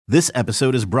This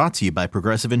episode is brought to you by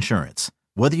Progressive Insurance.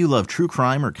 Whether you love true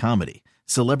crime or comedy,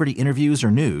 celebrity interviews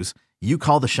or news, you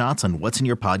call the shots on what's in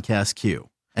your podcast queue.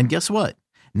 And guess what?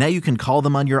 Now you can call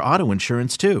them on your auto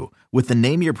insurance too with the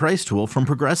Name Your Price tool from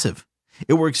Progressive.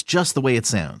 It works just the way it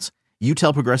sounds. You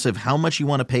tell Progressive how much you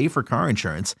want to pay for car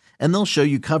insurance, and they'll show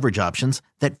you coverage options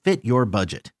that fit your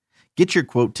budget. Get your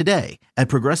quote today at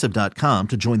Progressive.com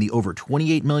to join the over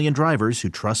 28 million drivers who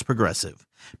trust Progressive.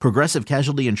 Progressive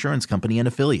Casualty Insurance Company and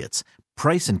Affiliates.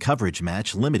 Price and coverage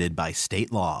match limited by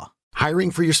state law. Hiring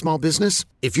for your small business?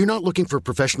 If you're not looking for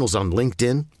professionals on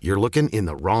LinkedIn, you're looking in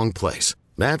the wrong place.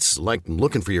 That's like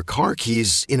looking for your car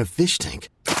keys in a fish tank.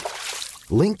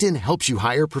 LinkedIn helps you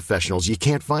hire professionals you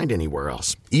can't find anywhere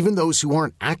else, even those who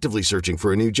aren't actively searching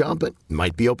for a new job but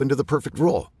might be open to the perfect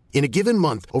role. In a given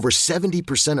month, over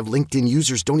 70% of LinkedIn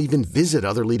users don't even visit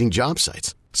other leading job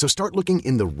sites. So start looking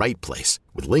in the right place.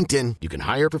 With LinkedIn, you can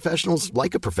hire professionals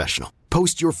like a professional.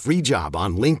 Post your free job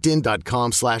on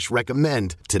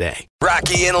linkedin.com/recommend today.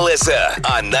 Rocky and Alyssa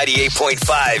on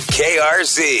 98.5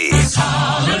 KRZ. It's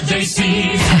holiday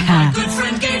season. My good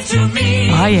friend gave to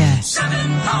me. Oh, yeah. 7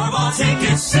 Powerball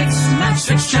tickets, 6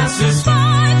 matchstick chances,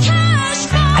 5 cash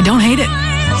prizes. I don't hate it. 4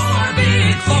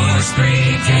 big 4s,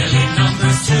 3 daily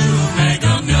numbers, 2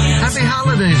 mega millions. Happy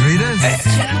holidays, Rita.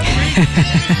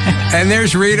 And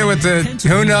there's Rita with the,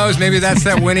 who knows, maybe that's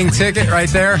that winning ticket right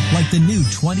there. Like the new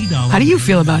 $20. How do you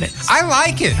feel about it? I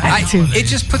like it. I do too. It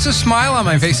just puts a smile on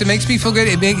my face. It makes me feel good.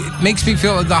 It makes me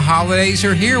feel like the holidays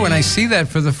are here when I see that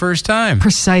for the first time.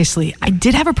 Precisely. I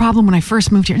did have a problem when I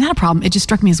first moved here. Not a problem. It just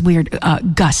struck me as weird.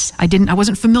 Gus. I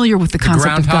wasn't familiar with the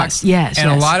concept of Gus. Yes. And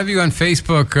yes. a lot of you on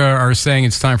Facebook are saying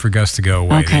it's time for Gus to go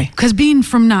away. Okay. Because being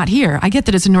from not here, I get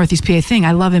that it's a Northeast PA thing.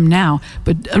 I love him now.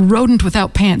 But a rodent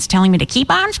without pants telling me to keep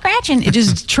on scratching, it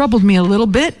just troubled me a little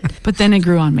bit, but then it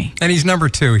grew on me. And he's number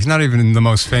 2. He's not even the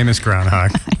most famous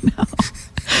groundhog. I know.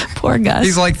 Poor Gus.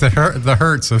 He's like the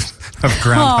Hertz of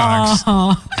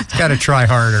groundhogs. He's got to try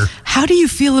harder. How do you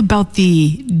feel about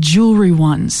the jewelry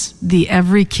ones? The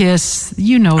Every Kiss,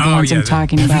 you know the ones I'm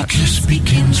talking about. Every kiss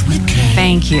begins with K.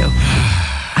 Thank you.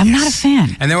 I'm not a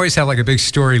fan. And they always have like a big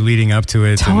story leading up to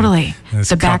it. Totally. And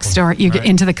the backstory, you get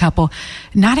into the couple.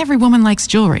 Not every woman likes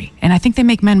jewelry. And I think they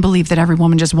make men believe that every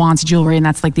woman just wants jewelry and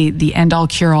that's like the end-all,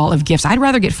 cure-all of gifts. I'd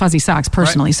rather get fuzzy socks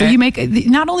personally. Right. So you make,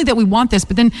 not only that we want this,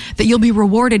 but then that you'll be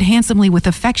rewarded handsomely with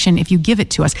affection if you give it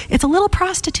to us. It's a little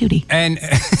prostitute-y. And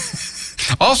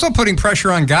also putting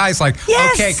pressure on guys like,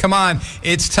 yes. Okay, come on,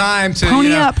 it's time to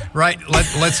pony up. Right,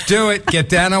 let's do it. Get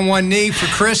down on one knee for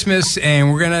Christmas,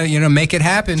 and we're gonna make it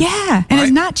happen. Yeah, and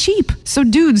it's not cheap. So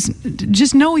dudes,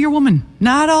 just know your woman.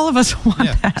 Not all of us want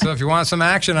that. So if you want some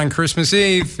action on Christmas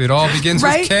Eve, it all begins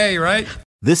with K, right?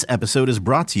 This episode is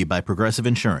brought to you by Progressive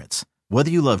Insurance.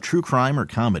 Whether you love true crime or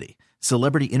comedy,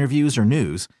 celebrity interviews or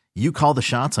news, you call the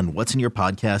shots on what's in your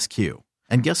podcast queue.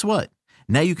 And guess what?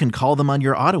 Now you can call them on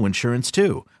your auto insurance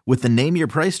too with the Name Your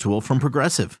Price tool from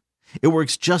Progressive. It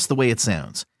works just the way it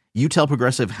sounds. You tell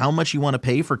Progressive how much you want to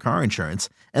pay for car insurance,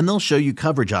 and they'll show you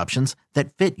coverage options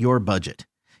that fit your budget.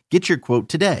 Get your quote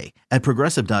today at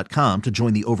Progressive.com to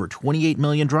join the over 28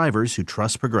 million drivers who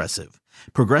trust Progressive.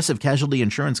 Progressive Casualty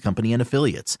Insurance Company and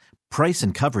Affiliates. Price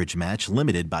and coverage match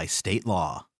limited by state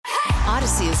law.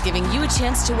 Odyssey is giving you a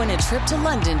chance to win a trip to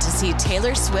London to see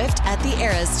Taylor Swift at the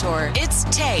Eras Tour. It's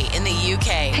Tay in the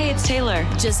UK. Hey, it's Taylor.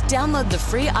 Just download the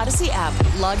free Odyssey app,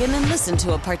 log in and listen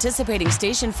to a participating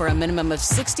station for a minimum of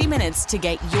 60 minutes to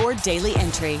get your daily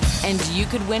entry. And you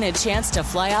could win a chance to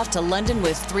fly off to London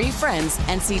with 3 friends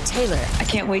and see Taylor. I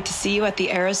can't wait to see you at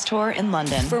the Eras Tour in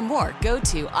London. For more, go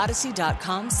to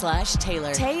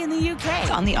odyssey.com/Taylor. Tay in the UK.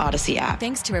 It's on the Odyssey app.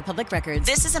 Thanks to Republic Records.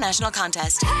 This is a national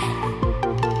contest.